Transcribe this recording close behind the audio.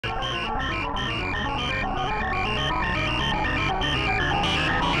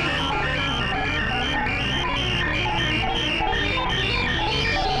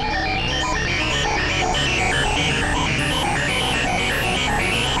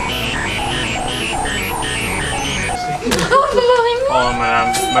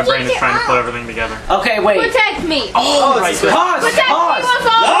moment. My brain is trying to put everything together. Okay, wait. Protect me. Oh, right. Pause! Protect Pause! me with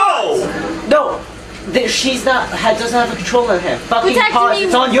all. No! She's not, doesn't have a controller in her. Fucking Protect pause, me.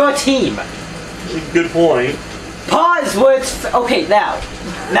 it's on your team. Good point. Pause words, okay, now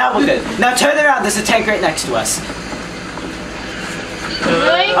we're good. Now turn around, there's a tank right next to us.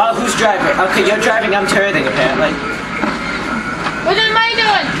 Really? Who's driving? Okay, you're driving, I'm turning apparently. What am I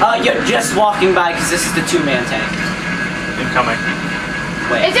doing? You're just walking by because this is the 2-man tank. Incoming.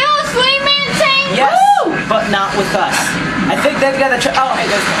 Wait. Is it a 3-man tank? Yes, Woo! but not with us. I think they've got a oh, hey,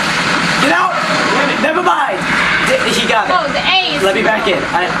 there's one. Get out! Never mind! He got it. Oh, the A is... Let me back in.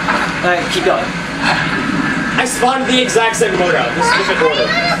 Alright, keep going. I spawned the exact same loadout. This is different order.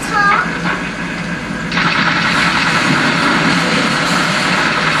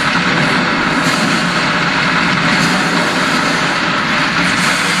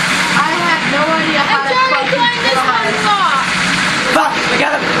 Fuck! We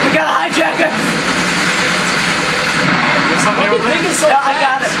got a hijacker! The thing is so No, fast. I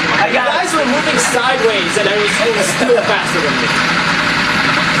got it. You guys were moving sideways and it was still faster than me.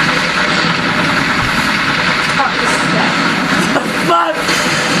 Fuck!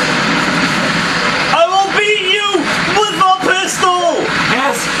 I will beat you with my pistol!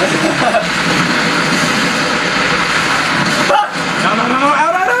 Yes! Fuck! No,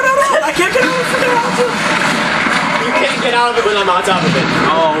 out! I can't get out! You can't get out of it when I'm on top of it.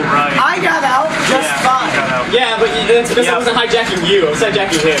 Oh, right. I got out just fine. You got out. Yeah, but that's because I wasn't hijacking you. I was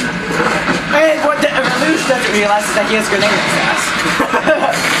hijacking him. And what the Lelouch doesn't realize is that he has grenade in his ass.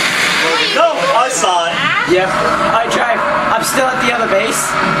 No, I saw it. Yep. I drive. I'm still at the other base.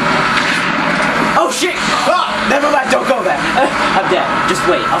 Oh shit! Ah, never mind, don't go there. I'm dead. Just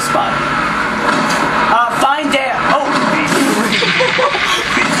wait, I'll spot it. Find Dan. Oh!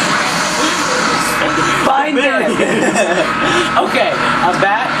 Find Dan. Okay, I'm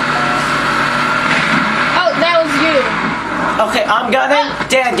back. Oh, that was you. Okay, I'm gunning.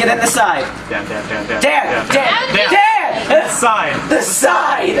 Dan, get in the side. Dan. Dan! Side. The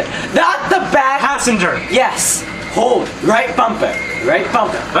side! Not the back! Passenger. Yes! Hold. Right bumper. Right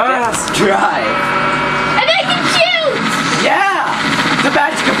bumper. Yes. Drive. And I can shoot! Yeah! The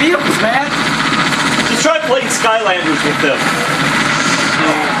magic of vehicles, man! Just try playing Skylanders with them.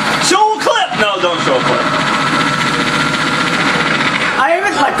 Show a clip! No, don't show a clip. I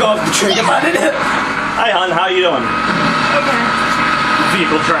haven't let go of the trigger button. Hi, hon. How you doing?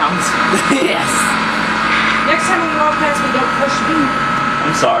 Vehicle drowns. Yes. Next time you walk past me, don't push me.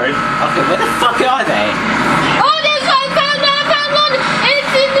 I'm sorry. Okay, where the fuck are they? Oh, there's one! I found one!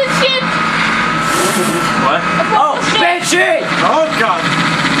 It's in the ship! What? Oh, Banshee! Oh, God.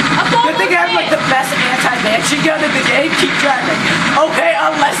 Good thing I have like the best anti-Banshee gun in the game. Keep driving. Okay,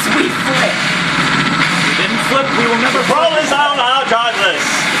 unless we flip. We didn't flip. We will never flip. Problem is, I don't know how to drive this.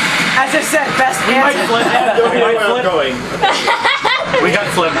 As I said, best We might flip. I don't know We might where I'm flip. going. We got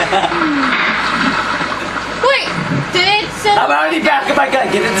flipped. Wait, did it send... I'm already back on my gun.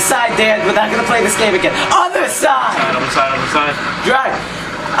 Get in the side, Dan. We're not gonna play this game again. Other side! Other side. Drive.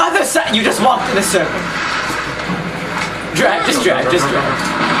 Other side. You just walked in a circle. Drive. Just drive.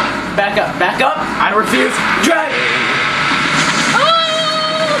 Back up. I refuse. Drive.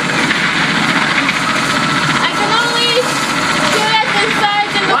 Oh! I can only shoot at the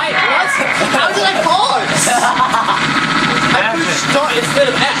sides and the Why? What? How did I pause? I pushed start instead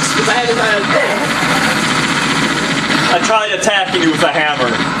of X because I had I tried attacking you with a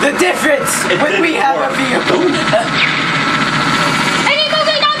hammer. The difference when we didn't have a work. vehicle. Any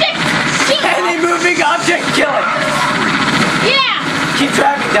moving object! Shoot! Any moving object, kill it. Yeah! Keep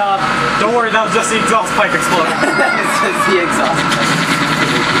driving, dog. Don't worry, that was just the exhaust pipe exploding. It's just the exhaust.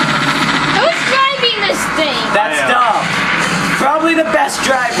 Who's driving this thing? That's I am. Dom. Probably the best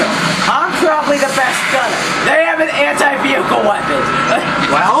driver. I'm probably the best gunner. They have an anti-vehicle weapon.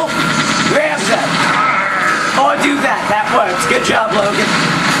 Well, Ram them. Or do that. That works. Good job, Logan.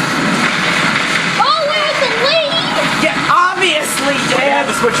 Oh, where's the lead? Yeah, obviously, we have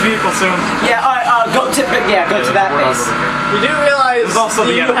Dan. to switch vehicles soon. Yeah, alright, go to that We're not base. over here. You do realize There's also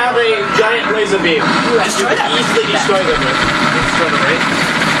the you other have a giant laser beam. You Destroy can that. easily destroy them with. Destroy the race.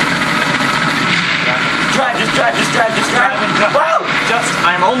 Drive. Driving, just- Whoa!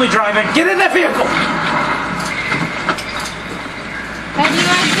 I'm only driving. Get in that vehicle. How do you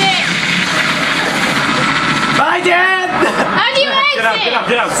exit? Bye, Dad. How do you exit?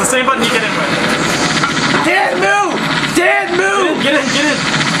 Get out. It's the same button you get in with. Dad, move. Get in.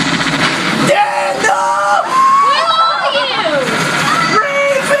 Dad, no. Where are you?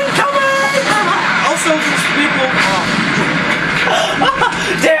 Raven, come on. Also, these people.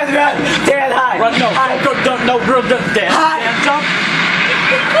 Dan, run. Dan, hide. Run, no, Hide. don't, no, Dan, Hi. Dan, jump.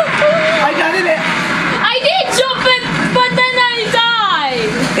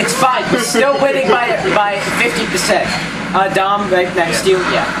 Still winning by 50%. Dom, right next to you.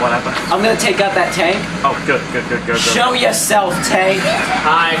 Yeah. What happened? I'm gonna take out that tank. Oh, good. Show yourself, tank.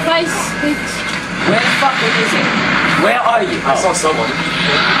 Hi. Guys, Where the fuck is it? Where are you? I saw someone.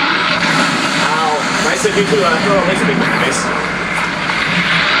 Ow. Nice of you to throw a laser beam in your face.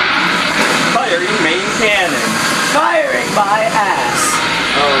 Firing main cannon. Firing my ass.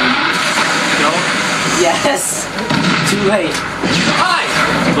 Don't. Yes. Too late. Hi!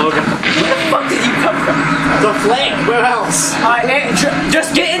 Logan. Where the fuck did you come from? The flank. Where else? Alright,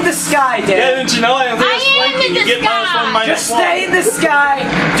 just get in the sky, Dan. Yeah, didn't you know I am I am in You the get minus sky. one, minus Just one. stay in the sky.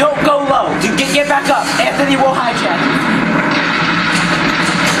 Don't go low. Dude, get back up. Anthony will hijack you.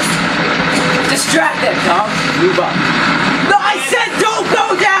 Distract them, Tom. Move up. No, I said don't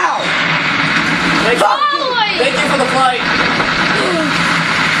go down. Thank you for the flight.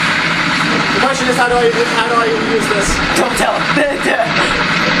 The question is, how do I use this? Don't tell him.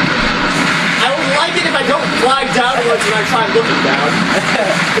 I would like it if I don't fly downwards when I try looking down.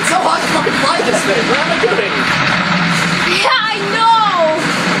 It's so hard to fucking fly this thing. What am I doing? yeah, I know.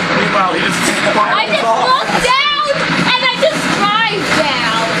 Meanwhile, he just I just look down and I just drive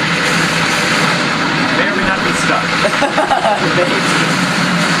down. may or may not be stuck.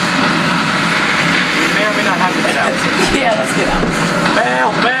 We may or may not have to get out. Yeah, let's get out.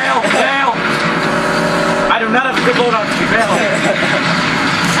 Bail! I do not have a good load on you. Bail!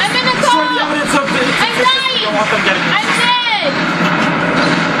 I'm in the Destroy the car. evidence of the I'm dying. I don't want them getting I'm dead.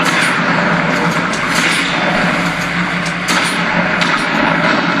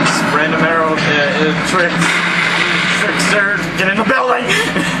 random arrow tricks. Trickster, get in the building!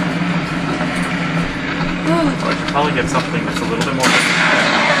 I should probably get something that's a little bit more.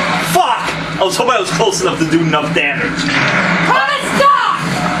 Fuck! I was hoping I was close enough to do enough damage. Stop.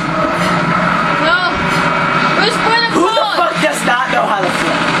 No. Where's where the Who the car? fuck does not know how to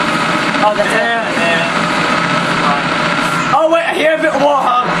flip? Oh, that's it. Oh wait, I hear a bit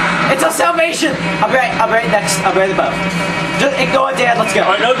Warhog. It's a salvation. I'll be right next. I'll be right above. Just ignore Dad. Let's go.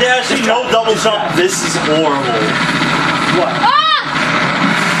 Alright, no dashing, no double jump. This is horrible. What? Ah!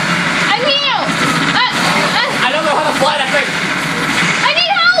 I'm here. I don't know how to fly that thing. I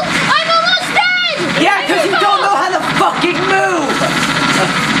need help. I'm almost dead. Yeah, because you don't know how to fucking move.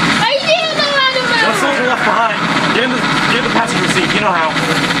 I didn't know how to No move. soldier left behind. Get in the passenger seat. You know how.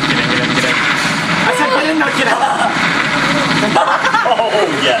 Get in. I said get in, not get out. Oh,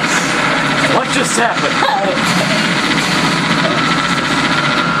 yes. What just happened?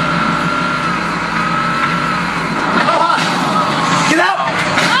 Get out.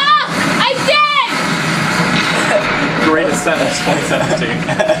 Ah! I'm dead. Greatest sentence 2017.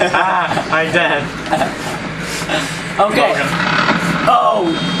 I'm dead. Okay. Oh,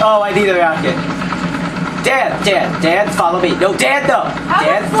 I need a rocket. Dad, follow me. No, Dad, no.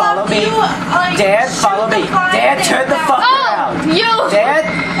 Dad, follow me. Dad, follow me. Dad, turn the fuck around. You. Dad,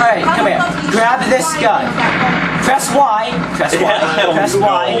 alright, come here. Grab this gun. Press Y. Press Y. Yeah, Press no.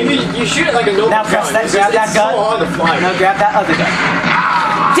 Y. You shoot it like a normal Now press gun. that. Grab that gun. It's so hard to fly. Now grab that other gun.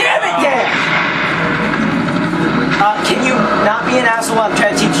 Damn it, Dad! Can you not be an asshole? I'm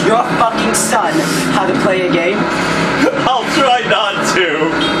trying to teach your fucking son how to play a game. I'll try not to.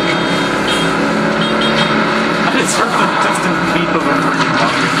 I just heard the distant beep of a freaking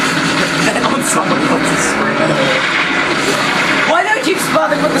bunker. On someone else's screen. Why don't you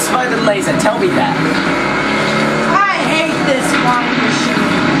spot it with the spider laser? Tell me that. I hate this flying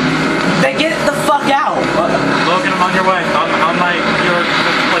machine. Then get the fuck out. Logan, I'm on your way. On your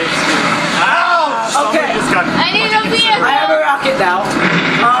place. Ow! Okay. Somebody just got. I need a vehicle. I have a rocket now.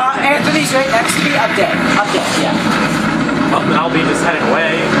 Anthony's right next to me. I'm dead. Yeah. Well, then I'll be just heading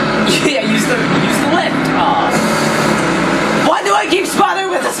away. Yeah, use the lift. Why do I keep spotting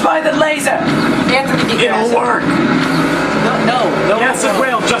with the spider laser? Anthony, get your ass It'll up. work. No. Yes, it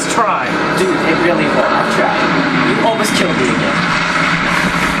will. Just try. Dude, it really will. I've tried. You almost killed me again.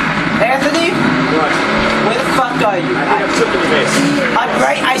 Anthony, What? where the fuck are you? I think I'm took in the face. I'm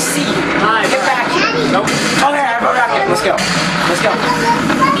right. I see you. Hi. Get back here. Nope. Oh, here, I have a rocket. Let's go.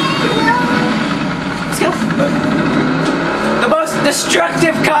 The most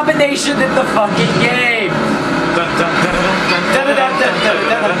destructive combination in the fucking game. Dun, dun, dun, dun, dun, dun, dun,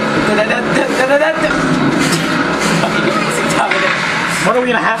 dun, dun, dun. Fucking amazing dominant. What are we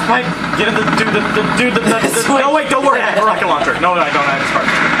gonna half pipe? Get in the Switch. No, wait, don't worry. I have a rocket launcher. No, I don't. I have a spark.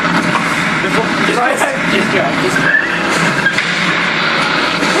 Just drive.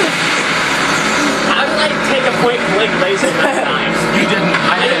 How did I take a point blank laser that time? You didn't.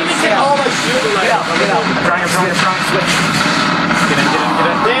 I I didn't didn't. even get all my shooting Get out. I'm trying. Switch. Get in.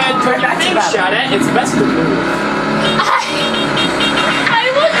 Man, when you're being shot at, it's best to move. I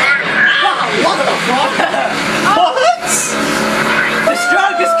was. What? The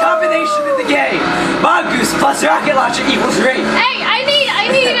strongest combination in the game. Mongoose plus rocket launcher equals Ring. Hey, I need a.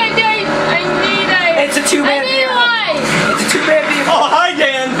 It's a two-man I need vehicle. one. It's a two-man vehicle. Oh, hi,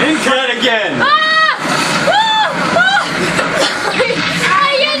 Dan. Dead again. Ah!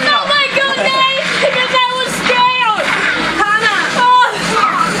 I didn't know my good name because I was scared. Hannah!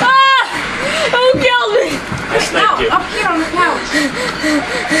 Who killed me? Yes, thank you. Up here on the couch.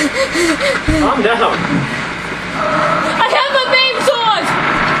 Calm down. I have a beam sword.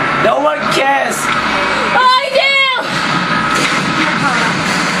 No one cares. I do. Here, Hannah.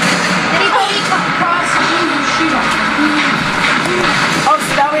 Anybody cross you, you shoot him. Oh,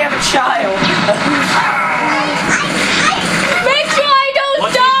 so now we have a child. Make sure I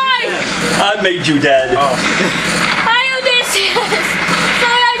don't die. I made you dead. Oh. I understand.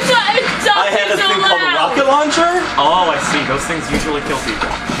 I had a thing called a rocket launcher. Oh, I see. Those things usually kill people.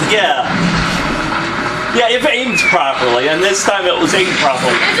 Yeah. Yeah, if aimed properly, and this time it was aimed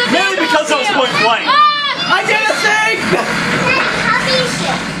properly. Maybe because I was point blank. Ah! I did a thing.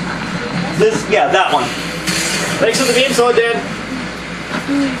 Yeah, that one. Thanks for the beam sword, Dan.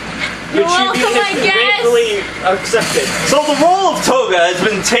 You're Your tribute welcome, I has been guess. gratefully accepted. So the role of Toga has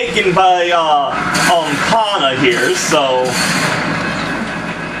been taken by Kana here, so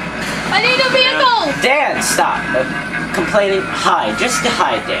I need a vehicle. Dan, stop. Complaining. Hide. Just to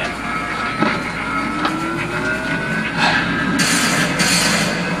hide, Dan.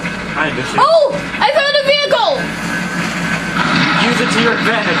 I just Oh, I found a vehicle. use it to your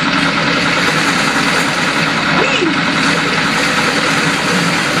advantage.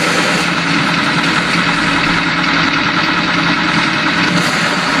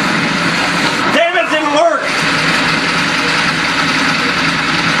 damn it, didn't work.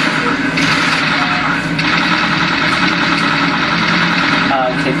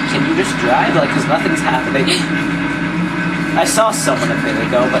 Can you just drive? Like, cause nothing's happening. I saw someone a bit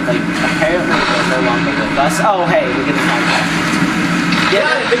ago, but like, apparently they're no longer with us. Oh, hey, we're getting out. Yeah,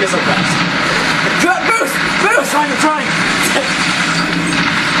 I didn't think it's so fast. Boost! Boost! I'm trying.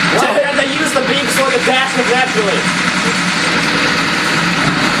 Well, then they use the beam sword to dash them naturally.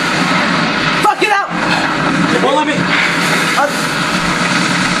 Fuck it out! Well, let me.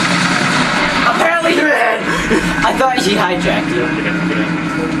 Apparently you're in! I thought he hijacked you.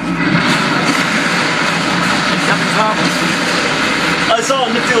 Nothing's wrong. I saw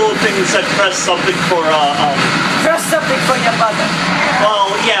a nifty little thing that said press something for Press something for your mother. well,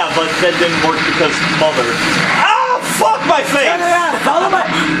 yeah, but that didn't work because mother. Ah, fuck my face! Turn around! Follow my...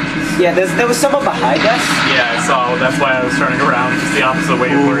 Yeah, there was someone behind us. Yeah, I saw. That's why I was turning around, just the opposite way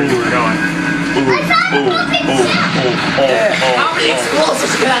of where you were going. How many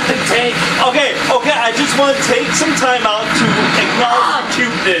explosives can that thing take? Okay, I just want to take some time out to acknowledge the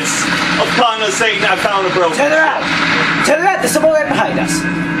cuteness of Kana saying I found a broken. Turn around! Turn around! There's someone right behind us.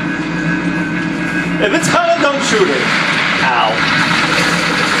 If it's Kana, don't shoot it. Ow.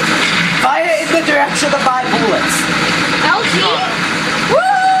 Fire in the direction of my bullets. LG? Woo!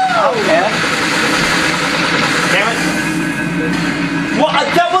 Okay. Damn it. Well,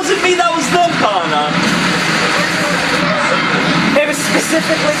 that wasn't me, that was them, Kana. It was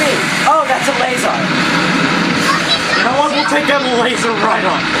specifically me. Oh, that's a laser. You know what? We'll take that laser right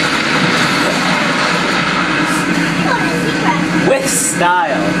on. With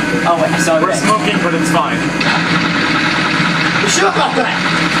style. Oh, wait, I saw We're that. smoking, but it's fine. We should have got that.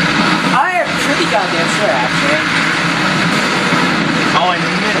 I am pretty goddamn sure, actually. Oh, I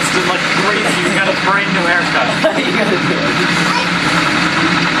missed it like crazy. You got a brand new haircut. You gotta do it.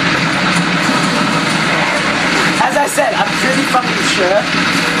 As I said, I'm pretty fucking sure.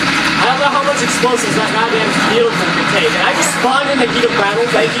 I don't know how much explosives that goddamn field thing can take. And I just spawned in the heat of battle,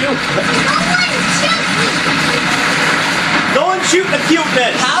 thank you. No one shoot the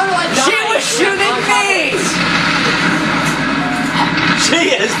cuteness. How do I die? She was shooting me!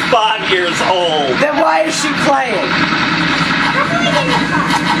 She is 5 years old. Then why is she playing?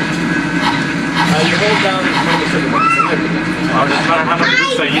 You hold down one of the trigger buttons and everything. Oh, doesn't matter how much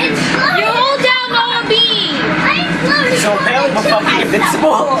boost I use. You hold down on B. So apparently we're fucking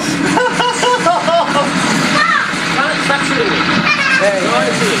invincible. Stop shooting me. There you Go go. on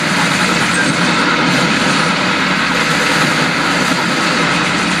the team.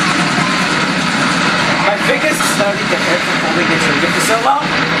 My fingers are starting to hurt from holding the trigger for so long.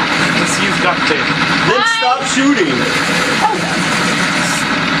 Just use duct tape. Then stop shooting. Oh no.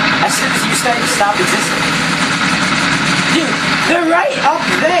 As soon as you stop existing. Dude, they're right up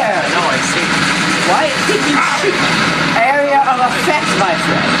there. No, I see. Why did you shoot? Area of effect, my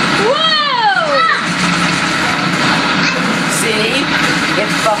friend. Whoa! See? It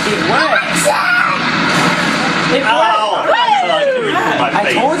fucking works. It Ow! worked. My I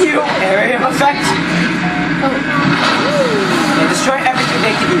face. told you, area of effect. Yeah, destroy everything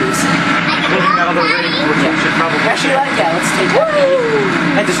they can use. Including that other ring, which we should probably Actually, like, yeah, let's take that.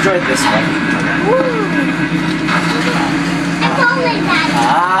 I destroyed this one.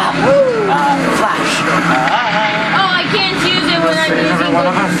 Flash. Oh, I can't use it when I'm save every using one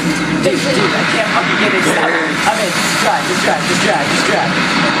of the... us. Dude, I can't fucking get it stuck. I mean, just drive.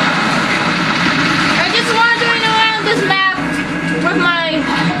 I'm just wandering around this map with my...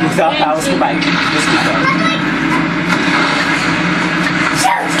 Without powers combined. Just keep going.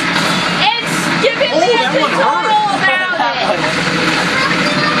 It's giving me a that one tutorial about it.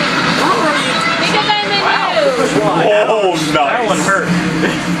 Because I'm a noob. Oh, That one nice. hurt.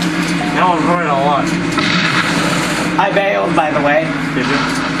 That one hurt a lot. I bailed, by the way. Did you?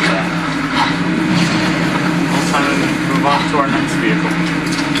 Yeah. It's time to move on to our next vehicle.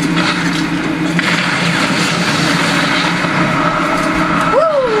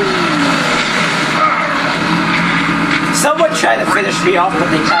 Someone tried to finish me off, but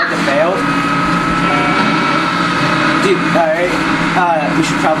they tried to fail. Dude, alright. We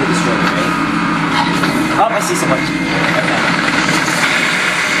should probably destroy the ring. Oh, I see someone. Okay.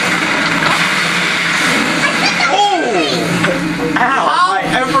 Ow! My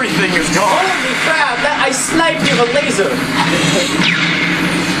everything is gone. Holy crap! I sniped you with a laser.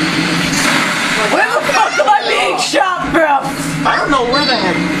 Where the fuck am I being shot from? I don't know where the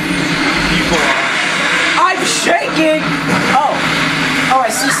heck people are. I'm shaking! Oh, I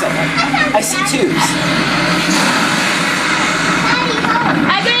see someone. I see twos.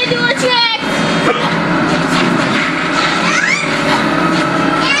 I'm gonna do a trick.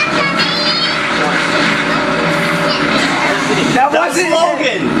 That That's wasn't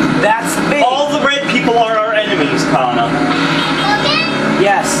Logan. That's me. All the red people are our enemies, Kana.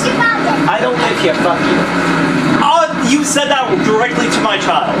 Yes. I don't live here, fuck you. Oh, you said that directly to my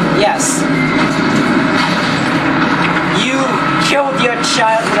child. Yes. You killed your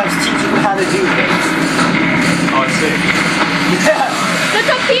child when I was teaching you how to do things. Oh, I see. The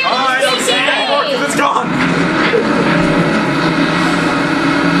computer Oh, I don't see it anymore because it's gone.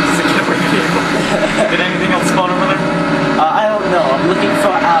 It's a killer vehicle. Did anything else spawn over there? I don't know. I'm looking for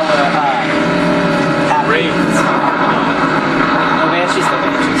our, Raids. No, Banshees, no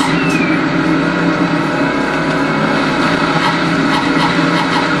Banshees.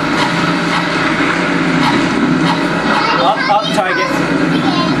 Up, target.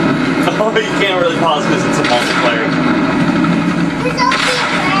 Oh, you can't really pause because it's a multiplayer.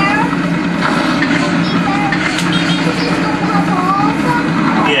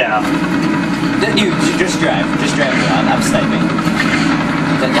 Yeah. You just drive. Just drive me on. I'm sniping.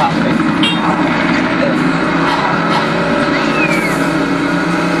 Then top me.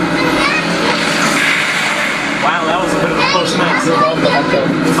 Wow, that was a bit of a close mix.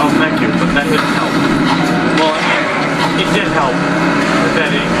 Oh, thank you, but that didn't help. Well, I mean, it did help with that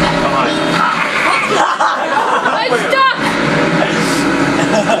being alive. I'm stuck.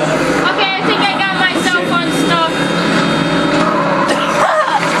 Okay, I think I got myself unstuck.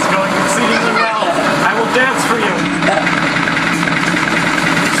 It's going exceedingly well. I will dance for you.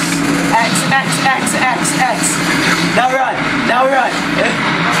 X. Now run.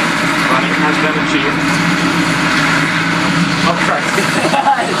 Running has been achieved. Oh, Christ.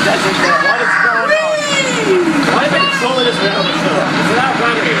 It doesn't matter. What is going on? Why did they control this without the show? Without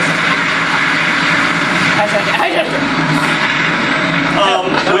batteries.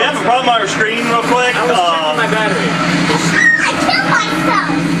 We have a problem on our screen real quick. I was checking my battery.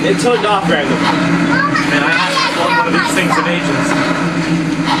 It turned off randomly. Man, I haven't won one of these things in ages.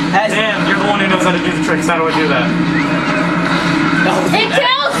 Dan, you're the one who knows how to do the tricks. How do I do that? It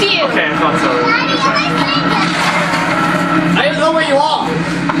tells you. Okay, I thought so. That's right. I didn't know where you are.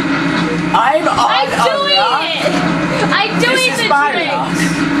 I'm on I'm a doing rock. it. I'm doing This is the my trick. rock.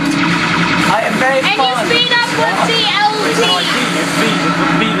 I am very And you fond. speed up with the LT. No, I see you. Speed. The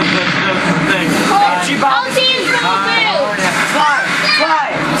speed of the thing. LT is real fast.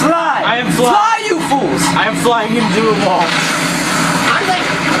 Fly! I am fly- Fly, you fools! I am flying into a wall. I'm like,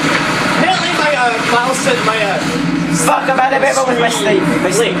 apparently my mouse and my Fuck, I'm out of it with my sleep. My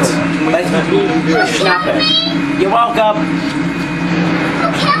sleep. My snapper. You're welcome.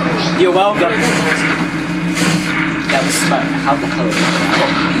 You're welcome. That was smart. How the hell is that?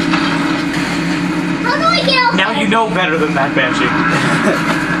 Now you know better than that, Banshee.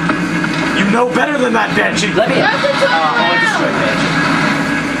 You know better than that, Banshee. Let me. You have to turn I destroyed around. Banshee.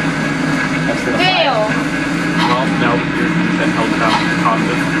 That's gonna fly. Fail. Well, no, you're then held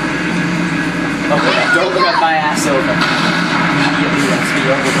constant. Okay, now don't run my ass over. Immediately runs me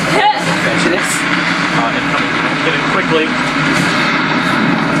over the prejudice. Incoming.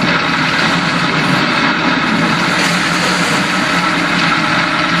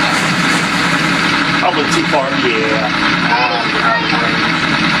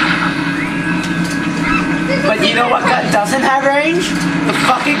 the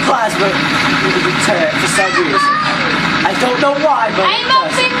fucking plasma turret for some reason. I don't know why, but I'm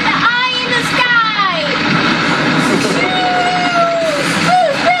up in the eye in the sky.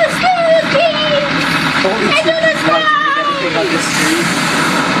 holy I do this like, you read anything on this street?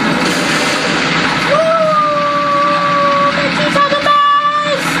 Banshees are the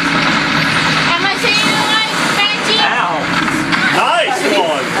best. Am I saying it right, Banshee? Ow! Nice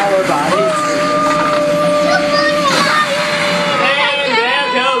one! Our bodies. And there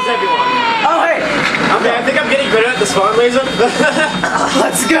goes everyone. Oh, hey! Okay, I think I'm getting better at the spawn laser.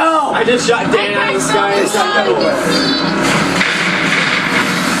 Let's go! I just shot Dan out of the sky and shot everywhere.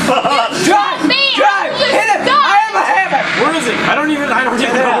 Drive! Drive! Hit him! I have a hammer! Where is it? I don't even Turn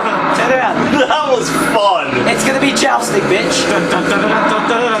know. around. Turn around. That was fun! It's gonna be jousting, bitch. Dun, dun, dun, dun, dun,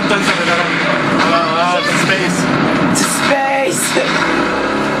 dun, dun, dun, dun, dun. To space. To space!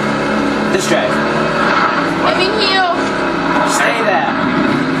 This drive. I'm in here. Stay there.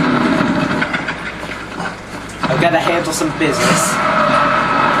 I've got to handle some business.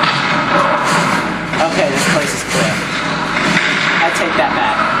 Okay, this place is clear. I take that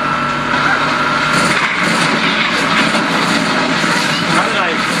back. How did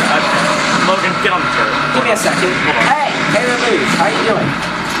Logan, get on the turret. Give me a second. Hey, Taylor Luz, how you doing?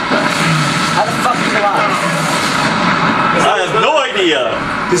 How the fuck you alive? I have no idea.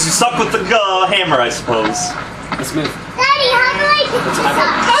 Because you suck with the hammer, I suppose. Let's move. Daddy, how do I pick this up?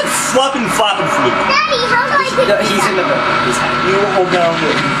 That's slapping flapping flute. Daddy, how do I pick No, this he's in the building. He's hiding. You hold down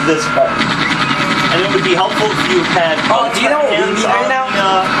this button. And it would be helpful if you had Oh, do you know what we hands need right on now?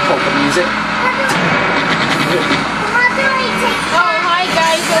 the, Oh, the music. How do I take Oh, hi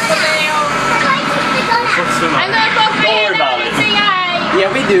guys over there. how do I take the gun out? What's the I'm matter? gonna go Don't worry about it. say hi.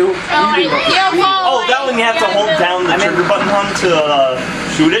 Yeah, we do. Oh, We do. Oh, that one you have to hold down the trigger button on to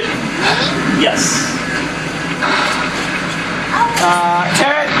shoot it? Yes.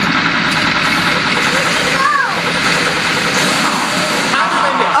 Turret!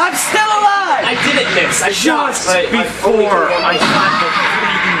 I'm still alive! I didn't miss. I shot. Just but before I shot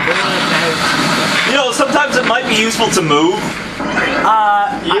the You know, sometimes it might be useful to move.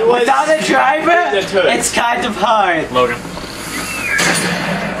 You was- Without a driver, the turret. it's kind of hard. Logan.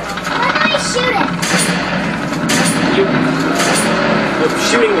 How do I shoot it?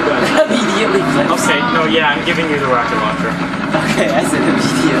 shooting the gun. Immediately flips. Okay, no, yeah, I'm giving you the rocket launcher. Okay, I said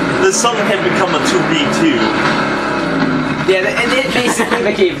immediately. The sun had become a 2v2. Yeah, and it basically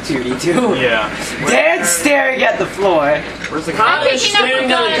became 2v2. Yeah. Dan's staring at the floor. Where's the Kyle is picking up staring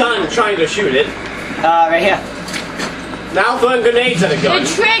the down a gun. gun trying to shoot it. Right here. Now throwing grenades at a gun. The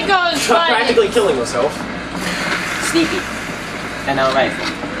trigger's Practically killing herself. Sneaky. And now a rifle.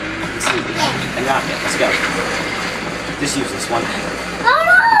 Sneaky. And rocket. Let's go. Just use this one. Oh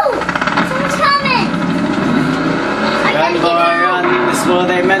no! Someone's coming! I Run, gotta boy, get out! run. This world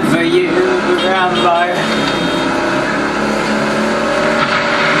ain't meant for you. Run, boy.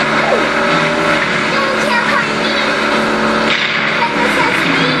 No, you can't find me! That says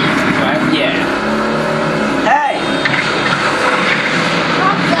me! Right? Yeah. Hey!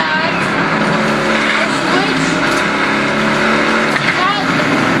 Stop that. Switch. That.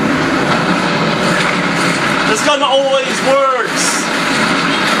 This gun always works.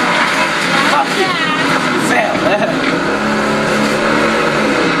 Fuck you. You failed.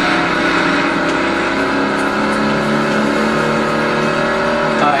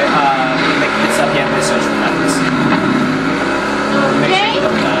 Alright, make this up here. I'm gonna search for weapons. Make sure you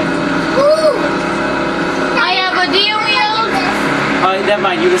don't die. Ooh! I have a deal wheel. Alright, never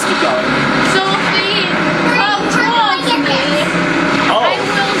mind. You just keep going. So if they come towards me, I Oh,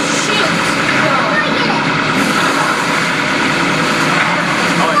 will shoot. How do I get it?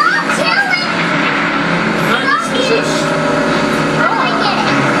 Oh, kill it! Nice assist. How do I get it?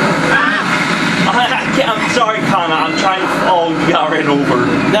 I'm sorry, Connor. I'm trying. Oh, you got ran over.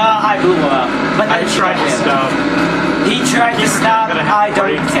 No, I blew him up. But I then she tried got to hit. stop. He tried to stop. Gonna I have don't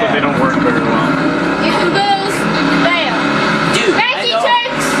brakes, but they care. don't work very well. You can go there. Dude, Banshee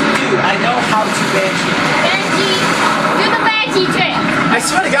tricks. Dude, I know how to banshee. Banshee. Do the Banshee trick. I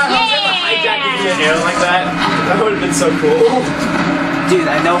swear to God, I was ever hijacking the air like that. That would have been so cool. Dude,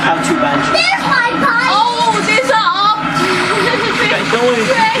 I know how to banshee. There's my body! Oh, there's a up. I know what he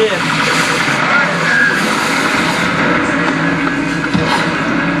did.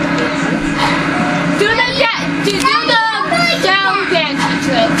 Do the down Banshee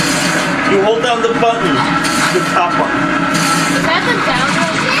trick. You hold down the button, the top one. Is that the down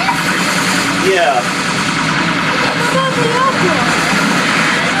one? Yeah. What about the up one?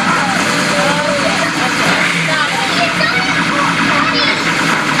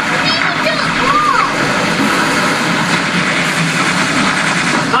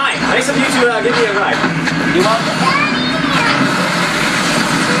 give me a ride. You want them?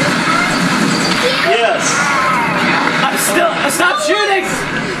 Yes. I'm still. Stop shooting!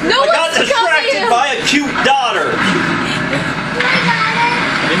 No I got one's distracted coming. by a cute daughter. I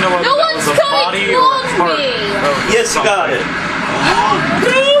didn't know whether No that one's was a coming body or a towards heart. me. Yes, you got it. You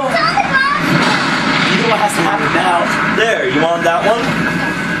know what has to happen now. There, you want that one?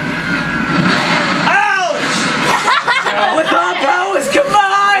 Ouch! What's up, bros? Come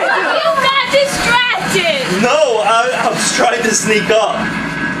on! You got distracted. No, I was trying to sneak up.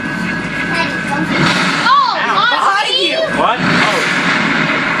 Oh, Behind you! What? Oh,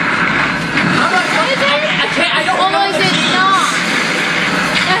 I don't Or know was the it keys. not?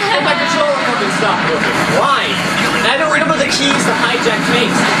 And my controller fucking stopped moving. Why? And I don't remember the keys to hijack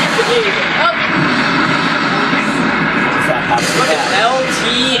tanks. The game. Oh, Look at L,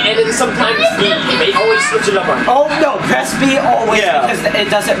 T, and then sometimes B. They always switch it up on. Oh no, press B always Yeah. because it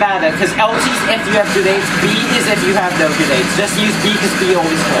doesn't matter. Because LT is if you have grenades, B is if you have no grenades. Just use B because B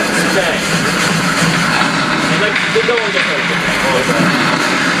always works. Okay. And like, they go in different.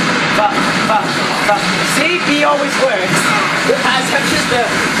 Fuck. See, B always works. Has I'm just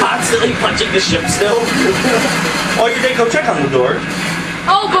constantly punching the ship still. While you're there, go check on the door.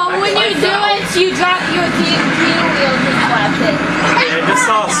 oh, but when you do it, you drop your key wheel just left it. yeah, I just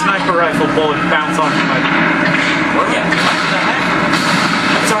saw a sniper rifle bullet bounce off my... What the heck?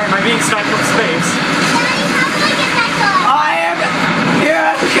 I'm sorry, am I being sniped from space? I am here.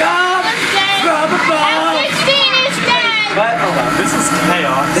 I come from above. F-16 is dead. But hold on. This is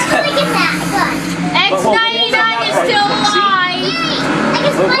chaos. X-99 is still alive.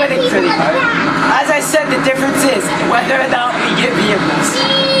 We're winning pretty hard. As I said, the difference is whether or not we get vehicles.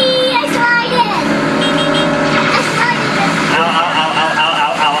 Ow, ow, ow, ow, ow,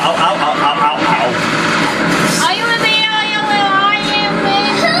 ow, ow, ow, ow, ow, ow, ow, ow. Are you with me? Are you with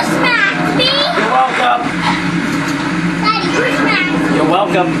me? You're welcome. You're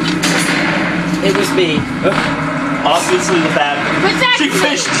welcome. It was me. Obviously the bad. Protect She me.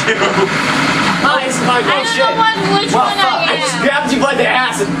 fished you. Hi, it's my I don't shit. know which Well, one fuck, I I just am. grabbed you by the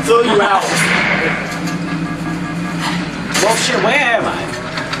ass and threw you out. Well, shit, where am I?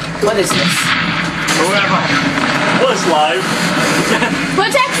 What is this? Who am I? Was live.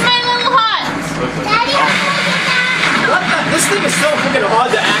 Protect my little hut. What the? This thing is so freaking hard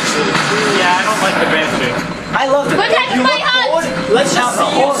to actually. Yeah, I don't like the Banshee. I love the Protect You my look hut. forward. Let's just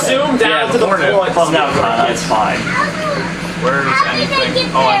see you zoom down Yeah, to the Hornet. floor. Oh, no, that's fine. Where's anything?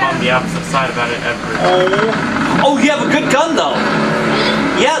 Oh, I'm on the opposite side about it every... Oh, you have a good gun though.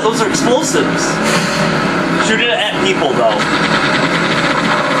 Yeah, those are explosives. Shoot it at people though.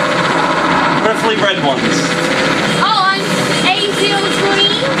 Preferably red ones. Oh, I'm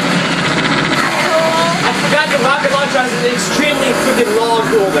A03. I forgot the rocket launcher has an extremely freaking long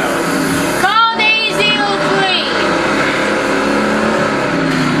cooldown. Called A03.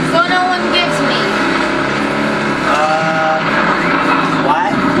 So no one gets me.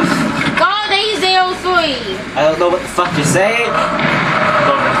 What? Called A03. I don't know what the fuck you're saying.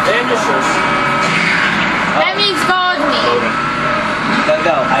 Initials. That means called me. Logan.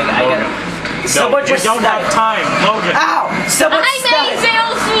 No, I got. Someone No, just we don't have sniped. time. Logan. Ow! Someone I'm sniped.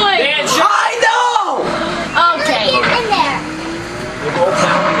 A03. Dan, I know. Okay.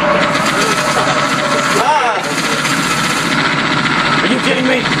 Ah! Are you kidding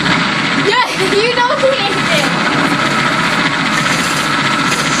me? Yeah, you know the answer.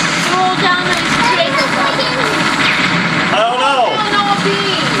 Roll down my street. I don't know. Oh, no, B.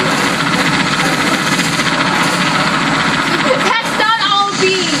 That's not all B.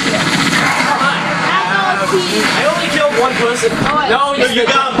 That's all B. I only killed one person. Oh, No, No, you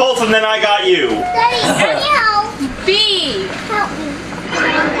got both and then I got you. B.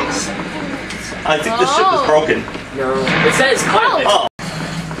 I think the ship is broken. No. It says pilot. Oh.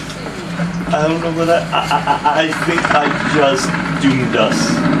 I don't know what I think I just doomed us.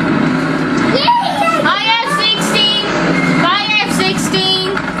 I have 16. I have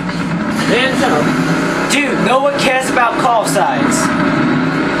 16. Dan, shut up. Dude, no one cares about call signs.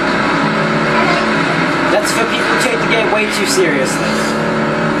 That's for people who take the game way too seriously.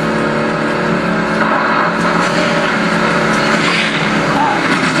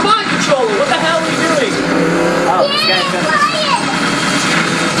 Come on, controller. What the hell are you doing? Oh, this guy's gonna...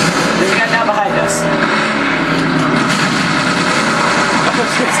 There's a guy down behind us.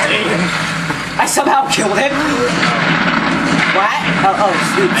 I somehow killed him. What? Oh,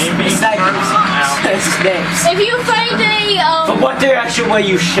 Aiming, snipers. ow. Snipes. If you find From what direction were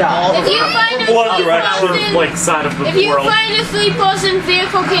you shot? if you find a One three direction. person- Like side of the if you world. find a 3-person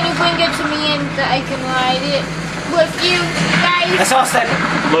vehicle, can you bring it to me and I can ride it? with you I guys. saw a sniper.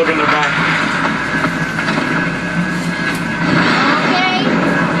 Logan, they're back.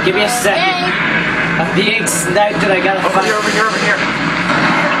 Okay. Give me a second. Okay. I'm being sniped and I gotta Over find. here, over here, over here.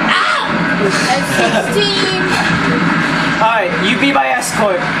 That's 16. Alright, you be my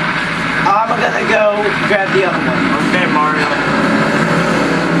escort. I'm gonna go grab the other one. Okay, Mario.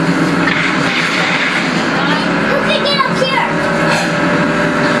 Who can get up here?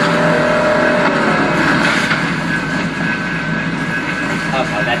 Oh,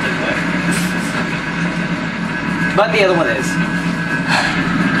 no, that didn't work. But the other one is.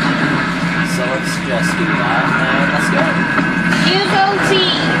 So let's just do that and let's go. You go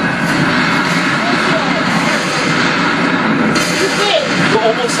team. You did. You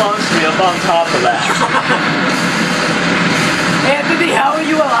almost launched me up on top of that. Anthony, how are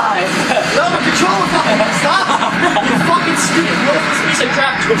you alive? No, the controller fucking stop! You fucking stupid. You know this piece of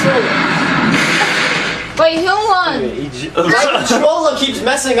crap controller. Wait, who won? My controller keeps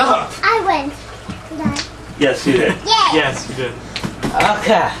messing up. I win. Did I? Yes, you did. Yeah. Yes, you did.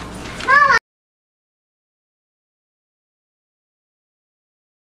 Okay.